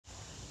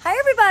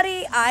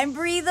everybody, I'm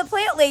Bree the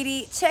Plant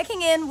Lady,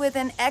 checking in with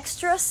an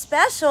extra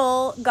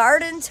special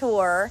garden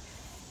tour.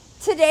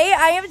 Today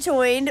I am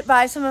joined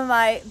by some of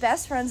my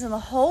best friends in the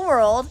whole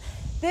world.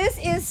 This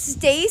is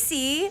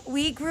Stacy.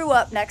 We grew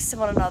up next to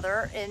one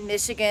another in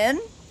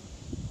Michigan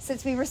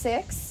since we were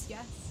 6.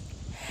 Yes.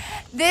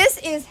 This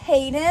is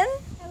Hayden.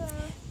 Hello.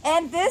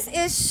 And this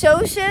is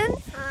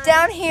Shoshin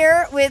down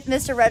here with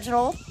Mr.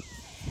 Reginald.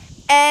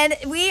 And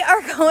we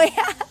are going,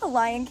 a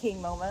Lion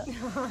King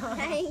moment.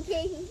 Lion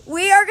King.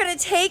 We are going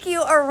to take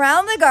you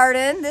around the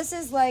garden. This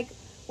is like,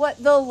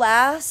 the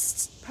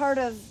last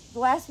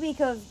week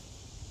of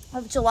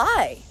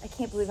July. I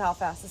can't believe how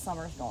fast the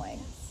summer is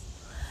going.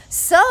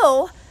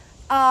 So,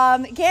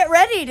 get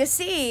ready to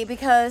see,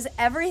 because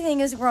everything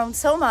has grown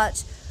so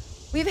much.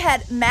 We've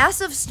had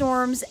massive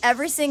storms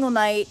every single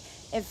night.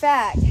 In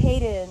fact,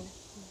 Hayden,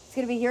 it's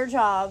going to be your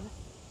job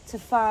to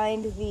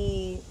find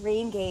the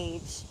rain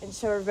gauge and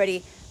show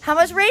everybody how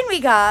much rain we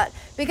got,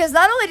 because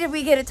not only did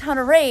we get a ton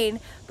of rain,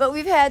 but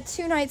we've had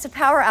 2 nights of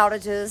power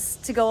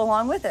outages to go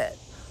along with it.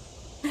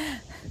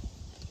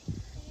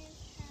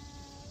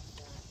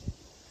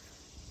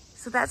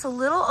 So that's a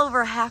little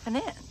over ½ an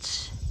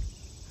inch.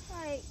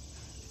 Like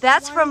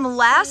That's from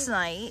last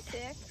night.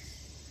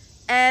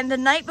 6. And the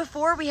night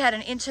before we had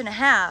 1.5 inches.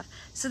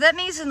 So that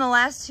means in the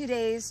last 2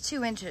 days,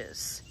 2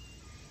 inches.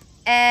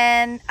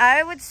 And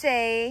I would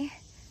say,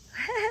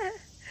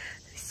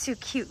 these 2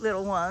 cute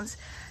little ones,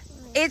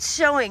 it's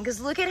showing, because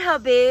look at how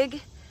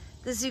big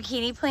the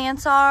zucchini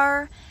plants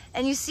are.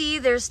 And you see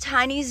there's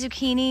tiny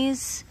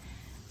zucchinis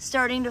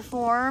starting to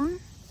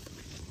form,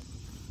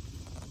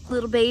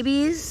 little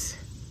babies.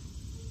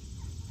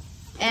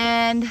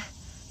 And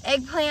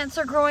eggplants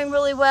are growing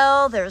really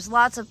well. There's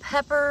lots of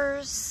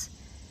peppers.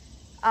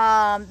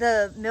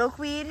 The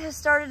milkweed has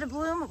started to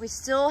bloom, but we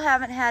still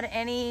haven't had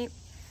any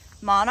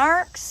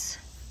monarchs,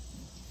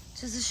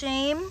 which is a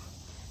shame.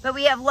 But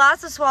we have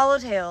lots of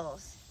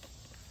swallowtails.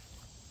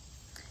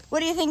 What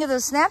do you think of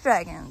those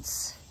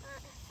snapdragons?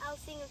 I'll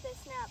see if they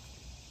snap.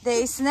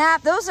 They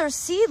snap. Those are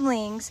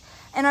seedlings.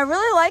 And I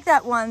really like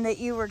that one that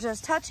you were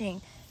just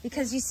touching,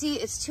 because you see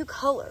it's 2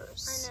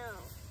 colors. I know.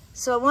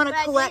 So I want to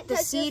collect the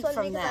this seed one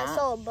from because that. I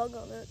saw a bug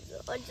on it.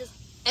 So I just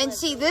And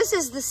see, this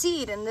is the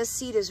seed, and this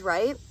seed is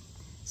ripe.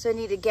 So I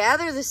need to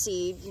gather the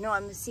seed. You know,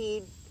 I'm a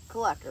seed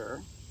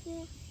collector.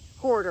 Yeah.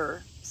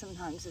 Hoarder,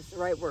 sometimes is the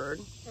right word.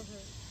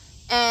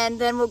 And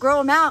then we'll grow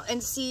them out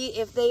and see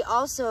if they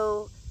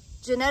also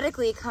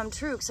genetically come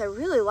true, because I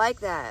really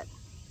like that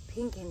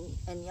pink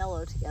and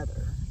yellow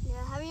together.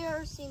 Yeah, have you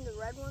ever seen the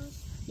red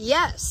ones?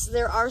 Yes,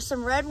 there are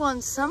some red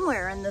ones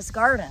somewhere in this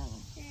garden.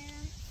 Yeah.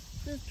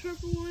 The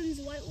purple ones,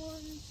 white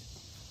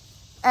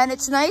ones. And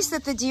it's nice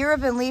that the deer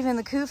have been leaving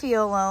the kufi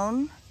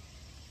alone.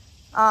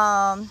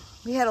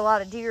 We had a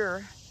lot of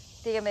deer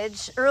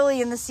damage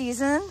early in the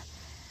season.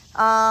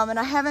 And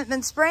I haven't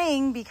been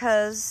spraying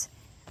because,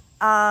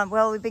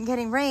 well, we've been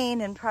getting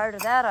rain, and prior to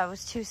that, I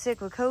was too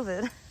sick with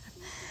COVID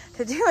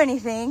to do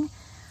anything.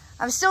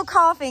 I'm still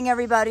coughing,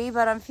 everybody,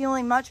 but I'm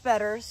feeling much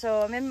better.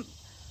 So I'm in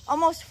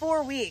almost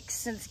 4 weeks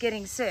since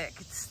getting sick.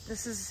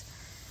 This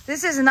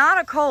is not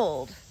a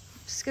cold.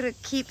 I'm just gonna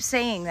keep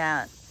saying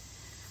that.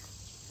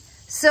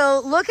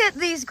 So look at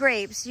these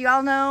grapes. You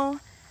all know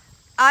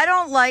I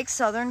don't like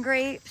southern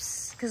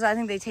grapes because I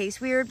think they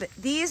taste weird, but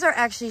these are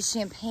actually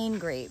champagne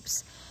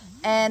grapes.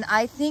 And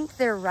I think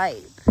they're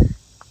ripe.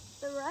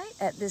 They're ripe?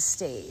 At this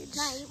stage.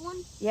 Can I eat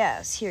one?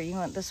 Yes, here, you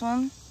want this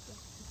one?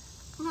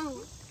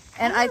 No.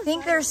 And I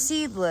think they're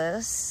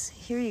seedless.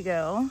 Here you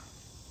go.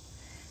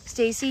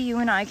 Stacy, you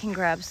and I can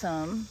grab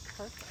some.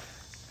 Perfect.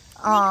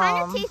 They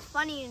kind of taste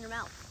funny in your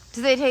mouth.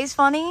 Do they taste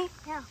funny?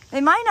 Yeah. They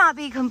might not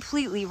be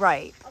completely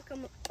ripe. I'll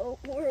come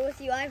over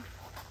with you.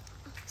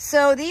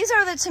 So these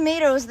are the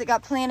tomatoes that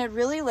got planted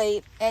really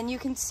late, and you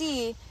can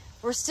see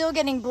we're still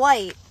getting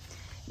blight.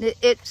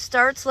 It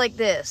starts like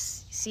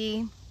this.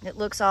 See, it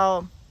looks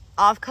all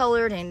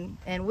off-colored and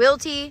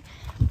wilty,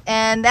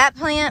 and that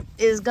plant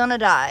is gonna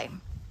die.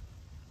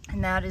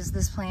 And that is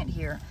this plant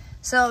here.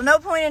 So no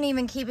point in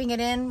even keeping it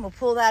in. We'll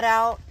pull that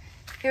out.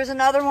 Here's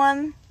another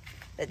one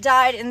that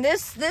died, and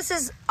this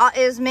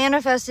is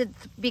manifested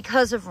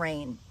because of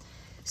rain.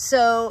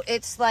 So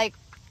it's like,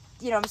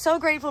 you know, I'm so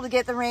grateful to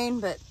get the rain,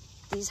 but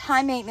these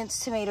high maintenance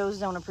tomatoes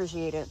don't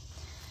appreciate it.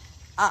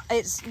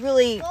 It's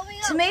really,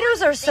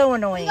 tomatoes are so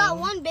annoying. We got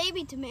one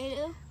baby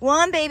tomato.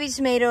 One baby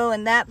tomato,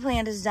 and that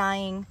plant is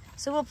dying.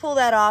 So we'll pull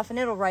that off and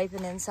it'll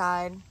ripen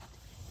inside.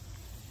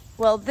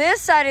 Well,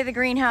 this side of the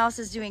greenhouse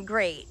is doing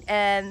great.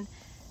 And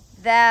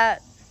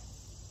that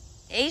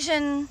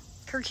Asian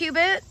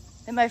cucurbit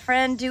that my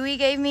friend Dewey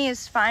gave me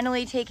is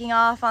finally taking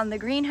off on the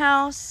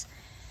greenhouse.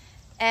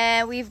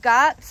 And we've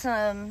got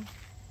some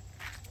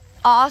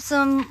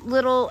awesome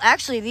little,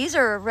 actually these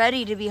are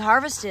ready to be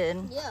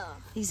harvested. Yeah.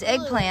 These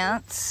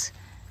eggplants.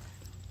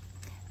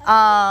 We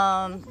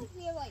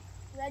have like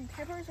red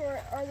peppers, or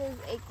are those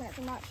eggplants?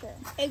 I'm not sure.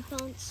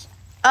 Eggplants.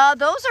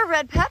 Those are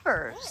red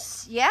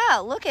peppers.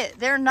 Yeah, look at,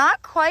 they're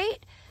not quite,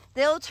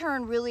 they'll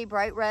turn really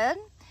bright red,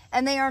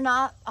 and they are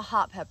not a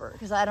hot pepper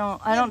because I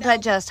don't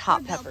digest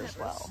hot peppers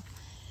well.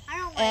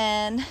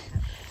 And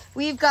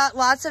we've got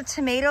lots of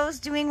tomatoes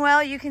doing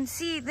well. You can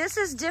see this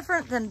is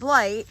different than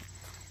blight,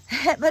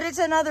 but it's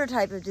another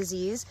type of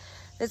disease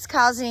that's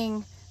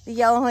causing the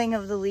yellowing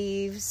of the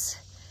leaves.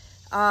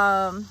 You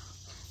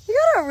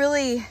gotta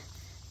really,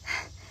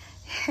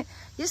 you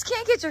just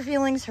can't get your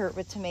feelings hurt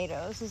with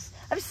tomatoes.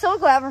 I'm so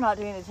glad we're not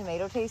doing the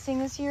tomato tasting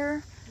this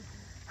year.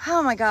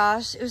 Oh my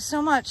gosh, it was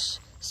so much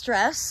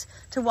stress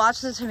to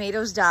watch the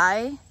tomatoes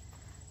die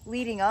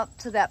leading up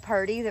to that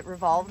party that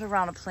revolved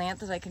around a plant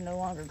that I can no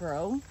longer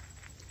grow.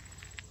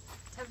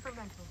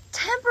 Temperamental.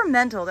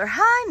 Temperamental, they're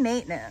high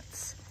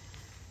maintenance.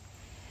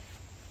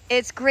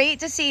 It's great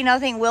to see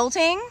nothing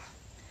wilting.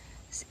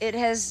 It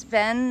has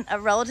been a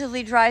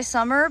relatively dry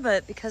summer,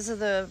 but because of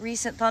the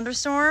recent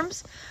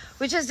thunderstorms,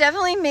 which has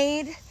definitely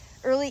made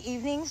early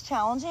evenings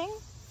challenging.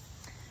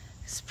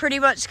 It's pretty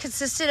much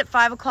consistent at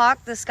 5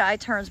 o'clock, the sky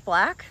turns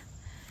black.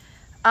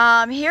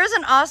 Here's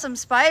an awesome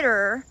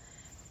spider.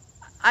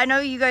 I know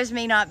you guys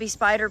may not be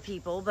spider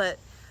people, but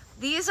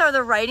these are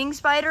the writing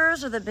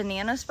spiders or the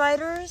banana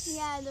spiders.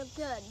 Yeah, they're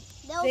good.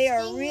 They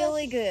are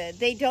really good.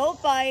 They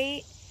don't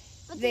bite.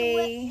 But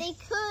they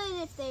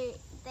could if they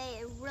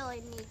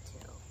really need to.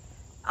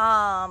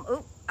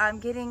 Oh, I'm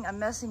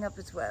messing up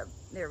its web.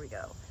 There we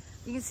go.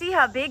 You can see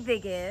how big they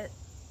get.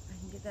 I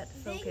can get that to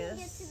focus. They can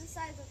get to the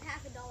size of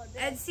half $1 bill.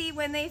 And see,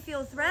 when they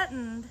feel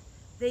threatened,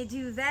 they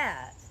do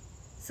that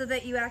so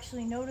that you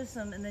actually notice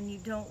them and then you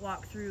don't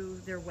walk through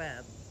their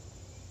web.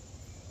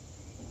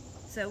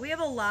 So we have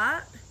a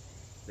lot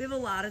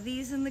of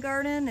these in the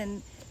garden,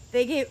 and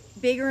they get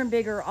bigger and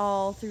bigger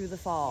all through the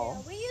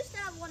fall. Yeah, we used to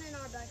have one in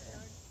our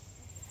backyard.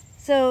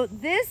 So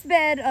this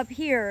bed up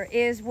here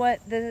is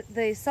what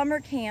the summer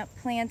camp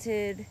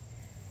planted,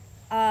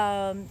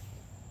 almost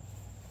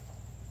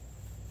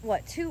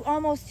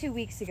 2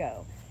 weeks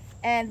ago.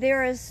 And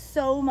there is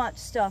so much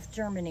stuff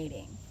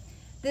germinating.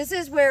 This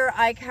is where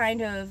I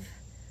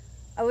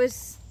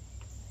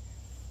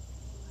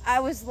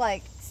was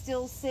like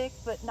still sick,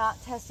 but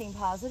not testing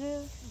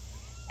positive,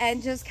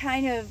 and just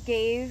kind of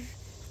gave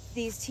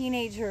these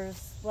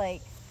teenagers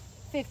like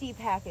 50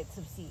 packets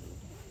of seed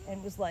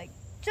and was like,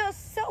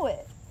 just sow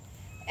it.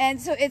 And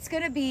so it's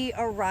going to be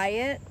a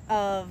riot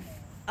of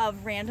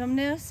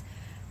randomness,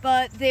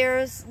 but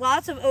there's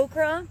lots of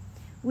okra.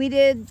 We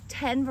did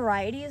 10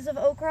 varieties of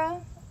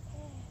okra,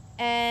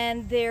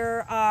 and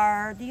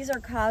these are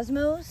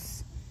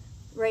cosmos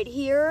right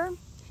here.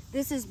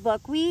 This is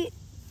buckwheat.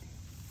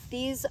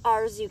 These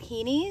are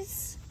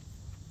zucchinis.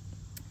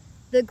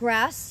 The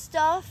grass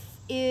stuff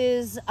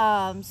is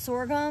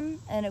sorghum,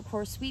 and of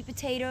course sweet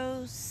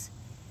potatoes.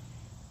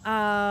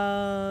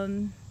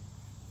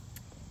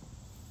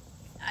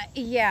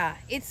 Yeah,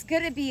 it's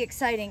gonna be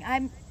exciting.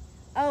 I'm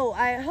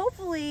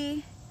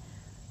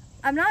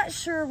not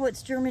sure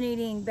what's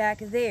germinating back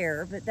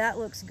there, but that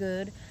looks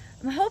good.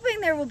 I'm hoping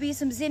there will be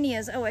some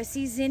zinnias. Oh, I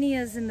see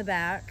zinnias in the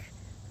back.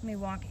 Let me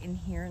walk in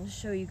here and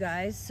show you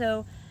guys.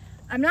 So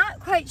I'm not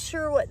quite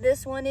sure what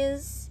this one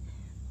is,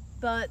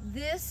 but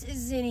this is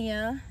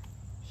zinnia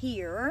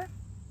here.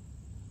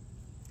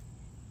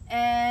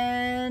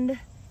 And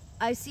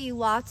I see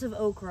lots of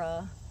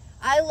okra.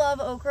 I love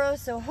okra,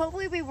 so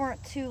hopefully we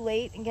weren't too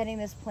late in getting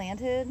this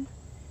planted,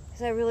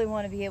 because I really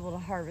want to be able to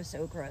harvest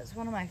okra. It's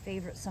one of my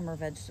favorite summer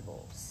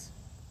vegetables.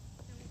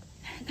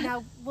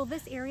 Now, will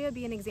this area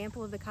be an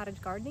example of the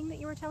cottage gardening that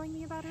you were telling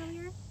me about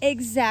earlier?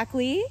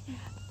 Exactly.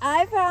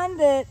 I found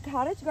that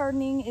cottage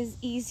gardening is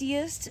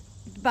easiest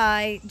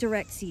by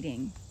direct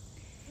seeding.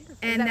 Wonderful.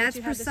 And that's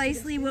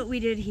precisely what we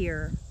did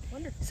here.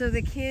 Wonderful. So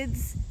the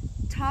kids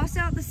tossed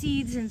out the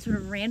seeds in sort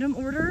of random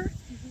order,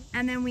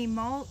 and then we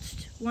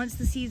mulched once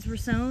the seeds were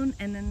sown,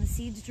 and then the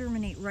seeds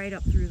germinate right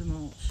up through the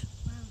mulch.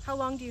 Wow. How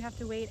long do you have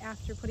to wait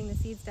after putting the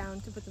seeds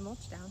down to put the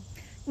mulch down?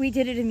 We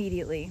did it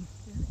immediately.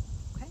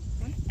 Okay.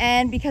 Wonderful.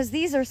 And because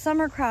these are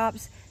summer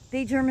crops,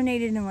 they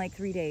germinated in like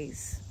 3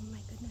 days. Oh my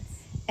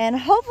goodness. And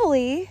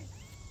hopefully,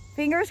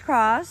 fingers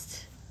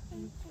crossed,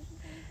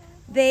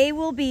 they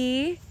will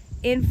be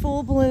in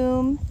full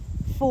bloom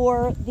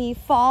for the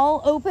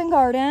fall open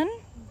garden,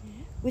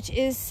 which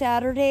is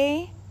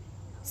Saturday,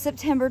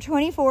 September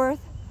 24th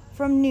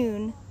from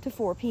noon to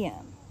 4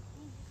 p.m.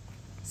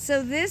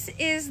 So this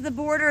is the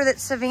border that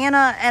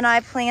Savannah and I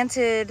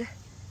planted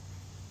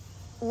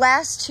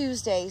last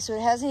Tuesday, so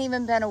it hasn't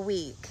even been a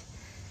week.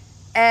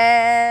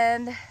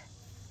 And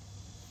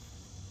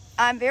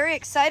I'm very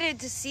excited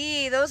to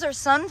see, those are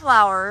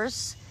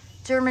sunflowers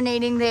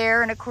germinating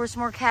there, and of course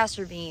more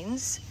castor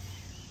beans.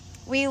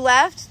 We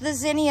left the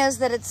zinnias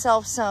that had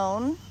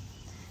self-sown,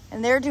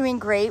 and they're doing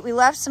great. We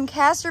left some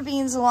castor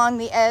beans along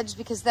the edge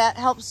because that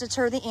helps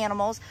deter the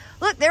animals.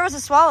 Look, there was a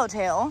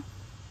swallowtail.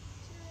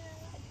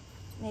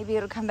 Maybe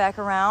it'll come back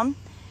around.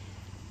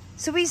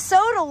 So we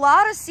sowed a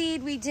lot of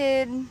seed. We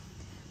did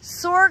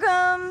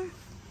sorghum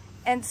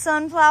and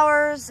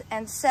sunflowers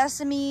and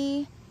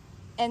sesame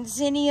and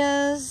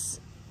zinnias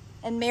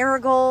and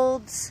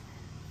marigolds.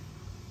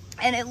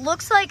 And it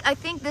looks like, I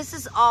think this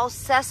is all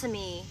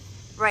sesame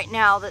right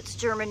now that's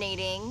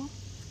germinating.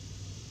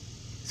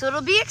 So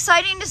it'll be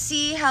exciting to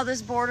see how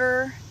this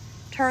border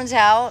turns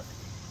out.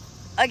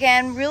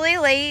 again, really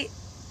late,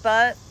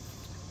 but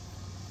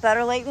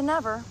better late than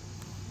never,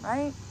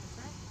 right?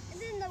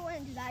 And then I went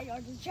into that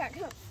yard to check.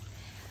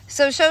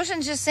 So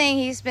Shoshan's just saying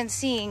he's been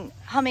seeing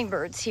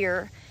hummingbirds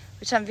here,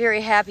 which I'm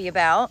very happy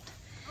about.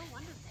 Oh,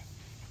 wonderful.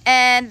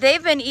 And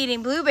they've been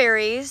eating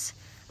blueberries.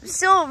 I'm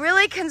still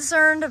really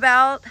concerned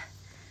about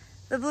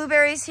the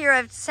blueberries here.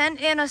 I've sent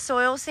in a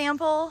soil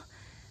sample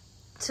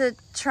to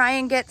try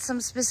and get some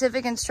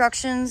specific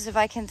instructions if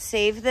I can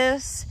save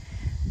this.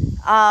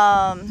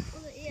 Well,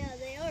 yeah,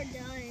 they are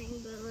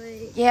dying, but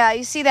like... Yeah,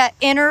 you see that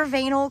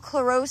intervenal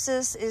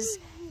chlorosis is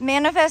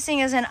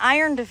manifesting as an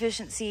iron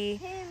deficiency,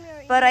 Hey,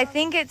 Mary, but I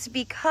think it's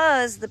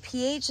because the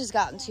pH has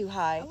gotten too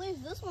high. at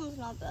least this one's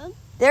not bad.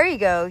 There you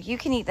go. You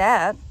can eat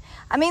that.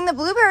 I mean, the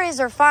blueberries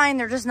are fine.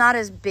 They're just not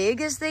as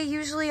big as they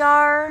usually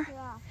are.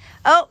 Yeah.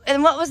 Oh,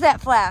 and what was that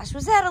flash?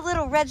 Was that a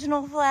little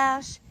Reginald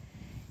flash?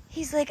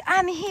 He's like,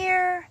 I'm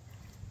here.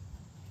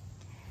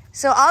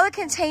 So all the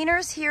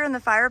containers here in the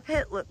fire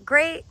pit look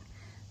great.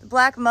 The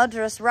black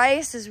mudras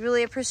rice is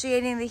really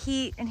appreciating the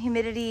heat and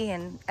humidity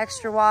and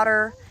extra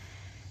water.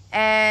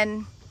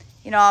 And,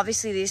 you know,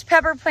 obviously these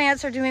pepper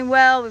plants are doing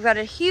well. We've got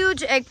a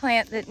huge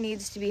eggplant that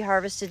needs to be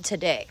harvested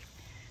today.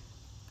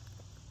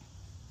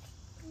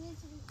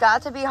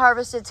 Got to be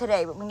harvested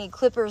today, but we need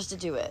clippers to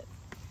do it.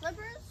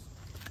 Clippers?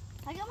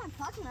 I got my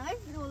pocket knife.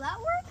 Will that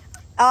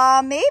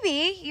work?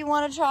 Maybe. You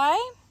want to try?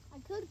 I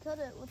could cut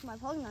it with my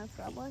pocket knife,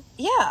 probably.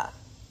 Yeah.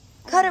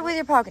 Cut it with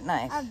your pocket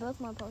knife. I have both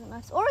my pocket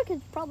knives. Or I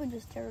could probably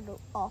just tear it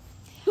off.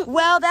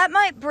 Well, that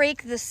might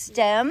break the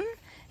stem,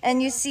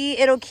 and you see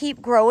it'll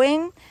keep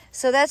growing.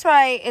 So that's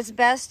why it's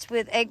best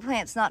with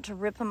eggplants not to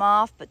rip them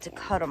off, but to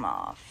cut them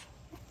off.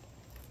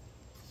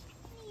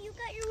 You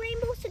got your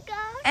rainbow cigar?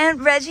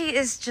 And Reggie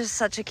is just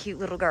such a cute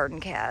little garden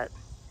cat.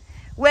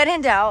 When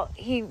in doubt,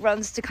 he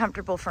runs to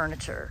comfortable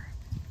furniture.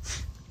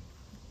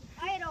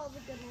 I had all the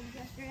good ones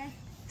yesterday.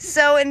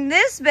 So in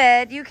this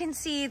bed, you can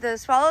see the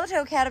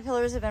swallowtail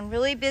caterpillars have been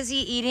really busy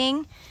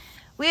eating.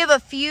 We have a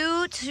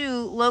few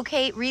to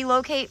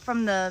relocate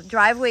from the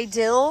driveway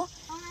dill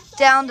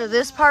down to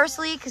this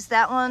parsley because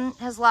that one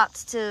has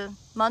lots to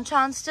munch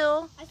on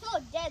still. I saw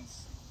a dead,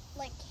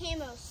 like,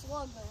 camo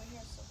slug over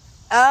here. So.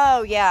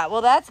 Oh yeah,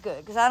 well that's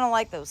good because I don't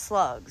like those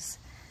slugs.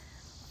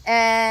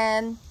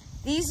 And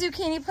these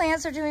zucchini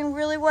plants are doing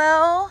really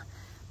well.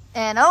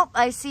 And oh,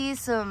 I see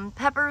some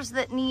peppers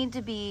that need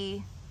to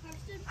be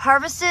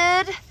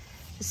harvested.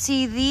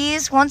 See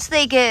these, once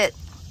they get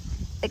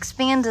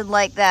expanded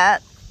like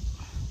that,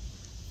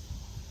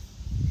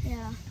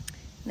 Yeah.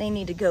 they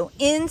need to go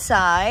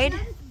inside.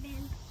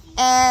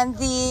 And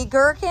the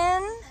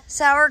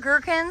sour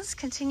gherkins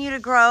continue to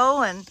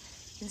grow, and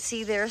you can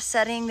see they're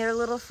setting their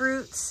little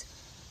fruits.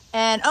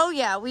 And oh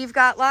yeah, we've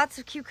got lots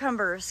of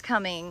cucumbers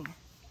coming.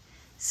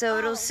 So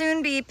it'll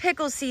soon be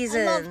pickle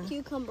season. I love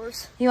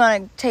cucumbers. You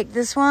want to take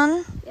this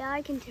one? Yeah,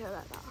 I can tear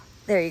that off.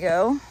 There you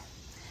go.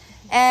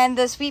 And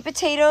the sweet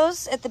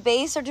potatoes at the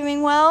base are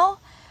doing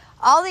well.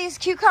 All these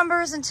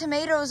cucumbers and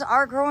tomatoes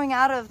are growing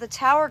out of the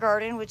tower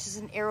garden, which is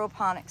an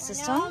aeroponic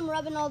system. Now I'm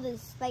rubbing all the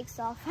spikes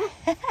off.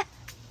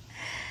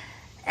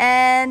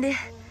 And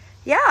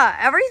yeah,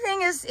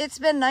 everything it's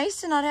been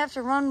nice to not have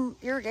to run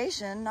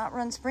irrigation, not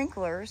run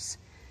sprinklers.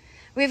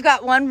 We've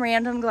got one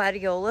random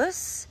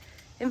gladiolus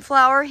in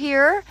flower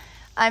here.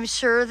 I'm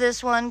sure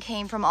this one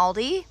came from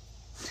Aldi.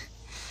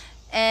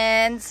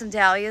 And some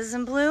dahlias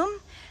in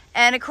bloom.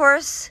 And of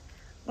course,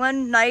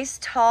 one nice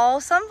tall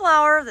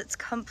sunflower that's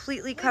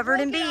completely covered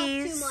in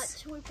bees. Too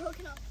much. We broke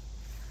it up.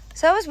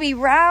 So as we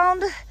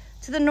round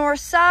to the north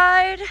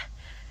side,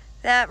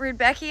 that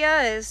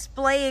Rudbeckia is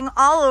splaying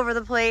all over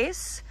the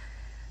place.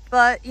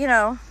 But, you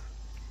know,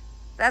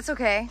 that's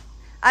okay.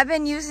 I've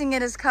been using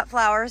it as cut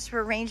flowers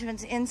for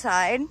arrangements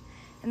inside,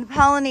 and the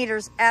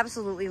pollinators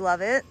absolutely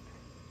love it.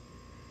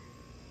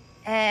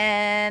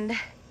 And you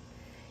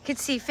can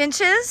see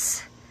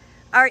finches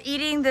are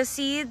eating the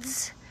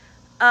seeds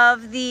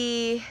of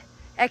the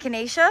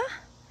echinacea,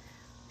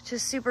 which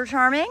is super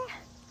charming.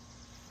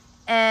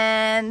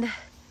 And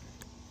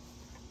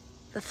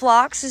the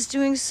phlox is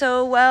doing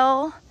so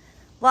well.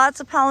 Lots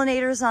of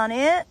pollinators on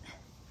it.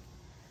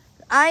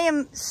 I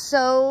am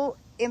so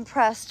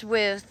impressed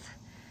with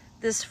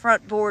this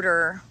front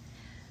border.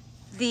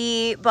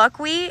 The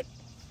buckwheat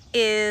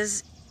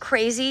is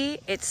crazy.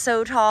 It's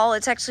so tall.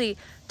 It's actually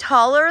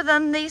taller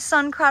than the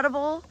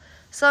sun-credible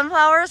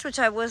sunflowers, which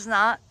I was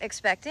not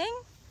expecting.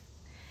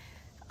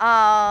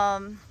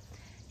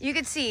 You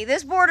can see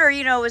this border,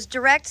 you know, was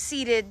direct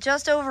seeded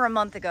just over a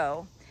month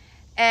ago.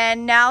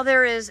 And now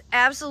there is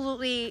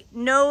absolutely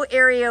no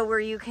area where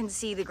you can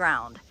see the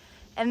ground.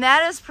 And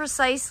that is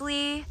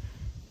precisely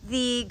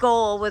the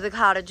goal with a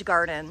cottage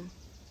garden.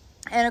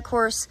 And of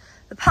course,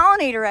 the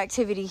pollinator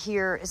activity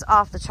here is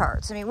off the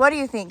charts. I mean, what do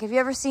you think? Have you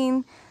ever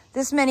seen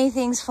this many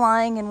things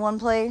flying in one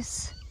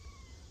place?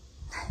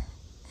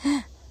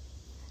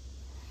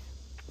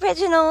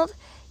 Reginald,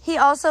 he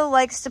also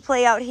likes to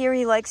play out here.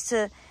 He likes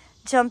to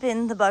jump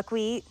in the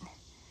buckwheat.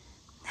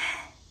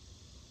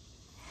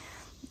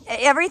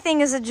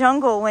 Everything is a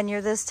jungle when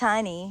you're this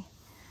tiny.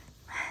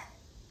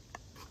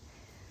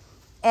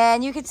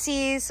 And you can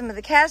see some of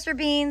the castor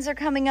beans are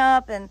coming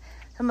up, and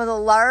some of the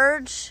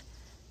large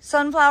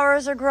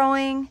sunflowers are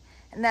growing,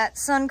 and that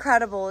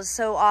Suncredible is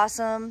so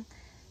awesome.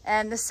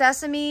 And the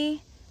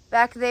sesame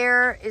back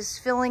there is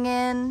filling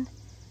in.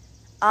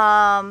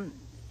 I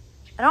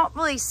don't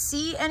really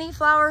see any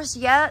flowers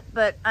yet,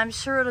 but I'm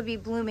sure it'll be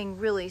blooming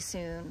really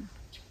soon.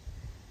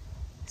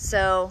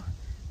 So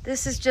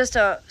this is just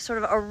a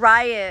sort of a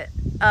riot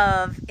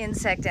of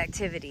insect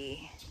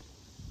activity.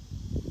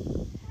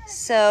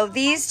 So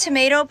these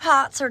tomato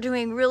pots are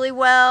doing really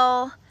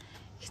well.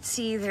 You can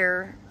see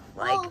they're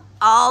like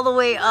all the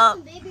way up.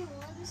 Some baby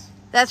ones.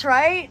 That's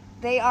right.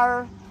 They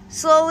are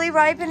slowly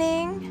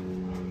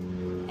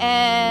ripening,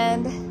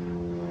 and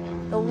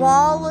the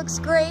wall looks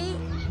great.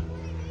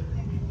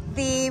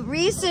 The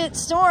recent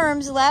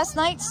storms, last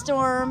night's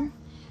storm,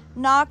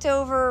 knocked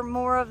over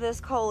more of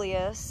this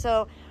coleus.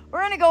 So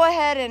we're gonna go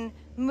ahead and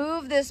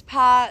move this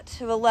pot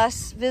to a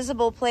less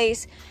visible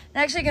place.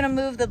 I'm actually gonna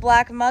move the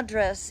black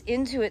mudras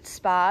into its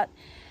spot.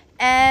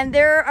 And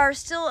there are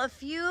still a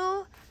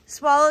few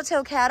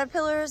swallowtail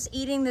caterpillars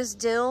eating this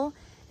dill.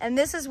 And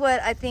this is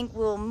what I think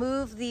will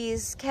move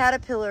these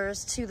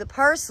caterpillars to the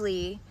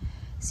parsley.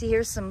 See,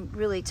 here's some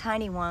really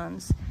tiny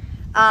ones.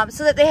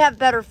 So that they have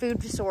better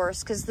food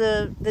source, because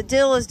the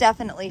dill is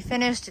definitely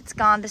finished. It's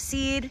gone to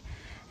seed.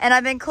 And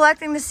I've been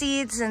collecting the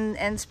seeds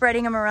and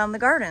spreading them around the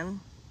garden.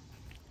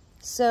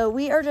 So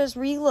we are just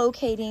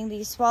relocating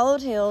these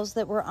swallowtails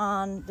that were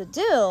on the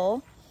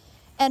dill.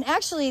 And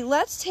actually,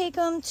 let's take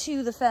them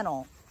to the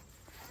fennel,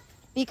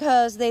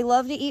 because they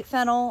love to eat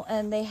fennel,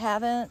 and they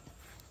haven't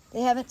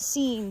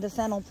seen the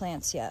fennel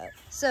plants yet.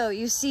 So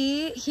you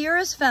see, here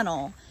is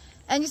fennel.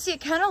 And you see,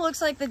 it kind of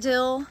looks like the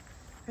dill.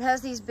 It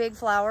has these big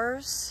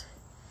flowers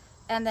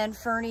and then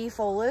ferny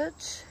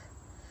foliage.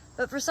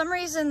 But for some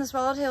reason, the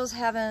swallowtails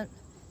haven't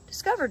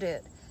discovered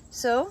it.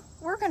 So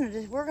we're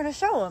gonna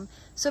show them.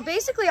 So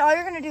basically, all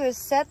you're gonna do is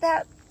set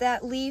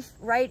that leaf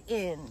right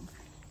in.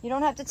 You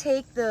don't have to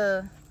take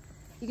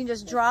you can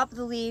just drop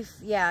the leaf.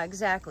 Yeah,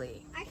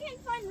 exactly. I can't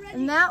find Reggie.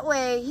 And that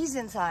way, he's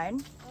inside.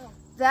 Oh.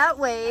 That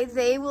way,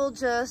 they will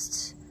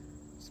just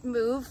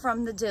move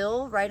from the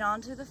dill right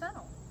onto the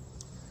fennel.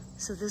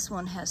 So this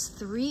one has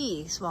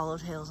 3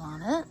 swallowtails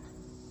on it.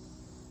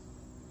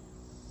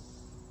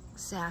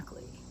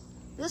 Exactly.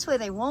 This way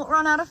they won't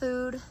run out of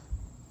food.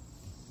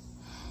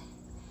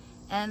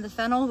 And the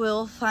fennel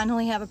will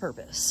finally have a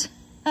purpose.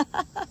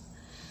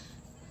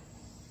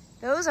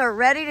 Those are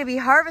ready to be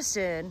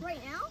harvested.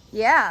 Right now?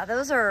 Yeah,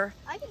 those are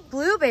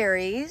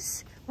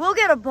blueberries. We'll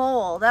get a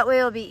bowl. That way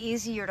it'll be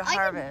easier to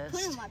harvest. I can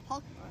put them in my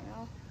pocket right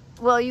now.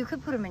 Well, you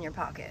could put them in your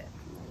pocket.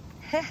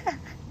 Should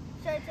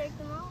I take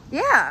them out?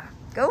 Yeah,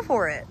 go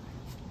for it.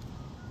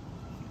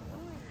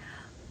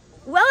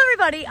 Well,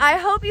 everybody, I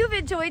hope you've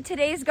enjoyed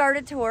today's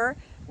garden tour.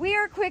 We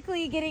are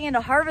quickly getting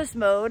into harvest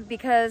mode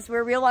because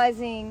we're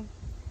realizing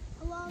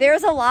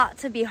there's a lot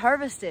to be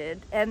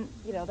harvested. And,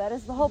 you know, that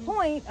is the whole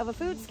point of a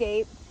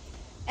foodscape.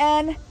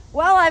 And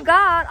while I've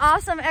got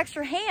awesome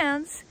extra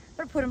hands, I'm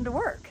gonna put them to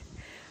work.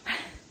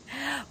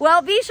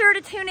 Well, be sure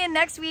to tune in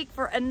next week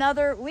for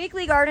another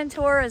weekly garden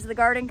tour as the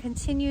garden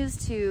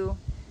continues to,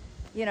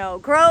 you know,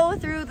 grow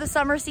through the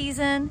summer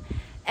season.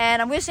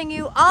 And I'm wishing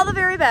you all the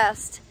very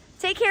best.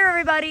 Take care,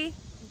 everybody.